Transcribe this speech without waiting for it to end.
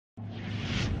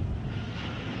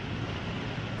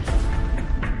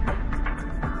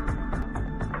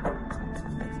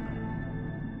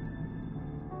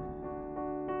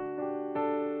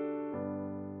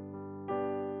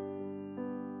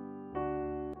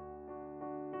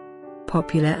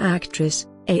popular actress,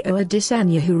 Ayo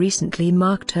Adesanya, who recently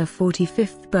marked her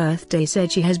 45th birthday,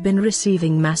 said she has been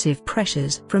receiving massive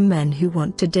pressures from men who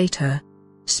want to date her.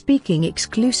 Speaking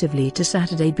exclusively to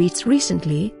Saturday Beats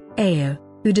recently, Ayo,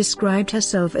 who described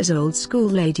herself as old school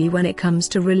lady when it comes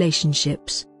to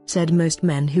relationships, said most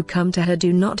men who come to her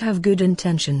do not have good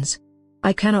intentions.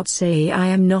 "I cannot say I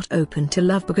am not open to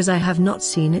love because I have not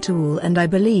seen it all, and I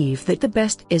believe that the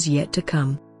best is yet to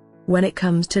come. When it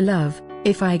comes to love,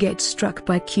 if I get struck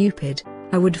by Cupid,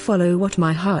 I would follow what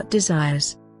my heart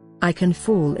desires. I can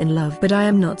fall in love, but I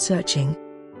am not searching.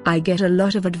 I get a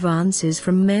lot of advances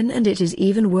from men, and it is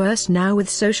even worse now with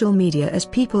social media, as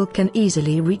people can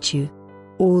easily reach you.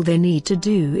 All they need to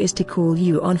do is to call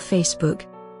you on Facebook.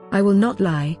 I will not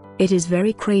lie, it is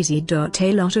very crazy.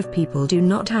 A lot of people do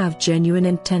not have genuine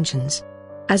intentions.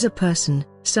 As a person,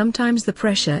 sometimes the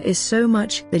pressure is so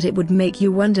much that it would make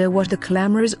you wonder what the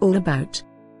clamor is all about.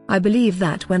 I believe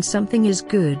that when something is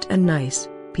good and nice,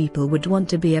 people would want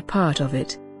to be a part of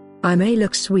it. I may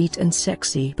look sweet and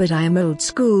sexy, but I am old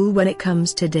school when it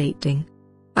comes to dating.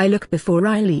 I look before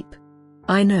I leap.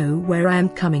 I know where I am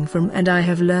coming from, and I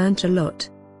have learnt a lot.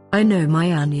 I know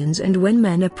my onions, and when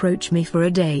men approach me for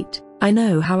a date, I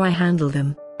know how I handle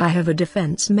them. I have a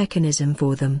defense mechanism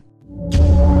for them."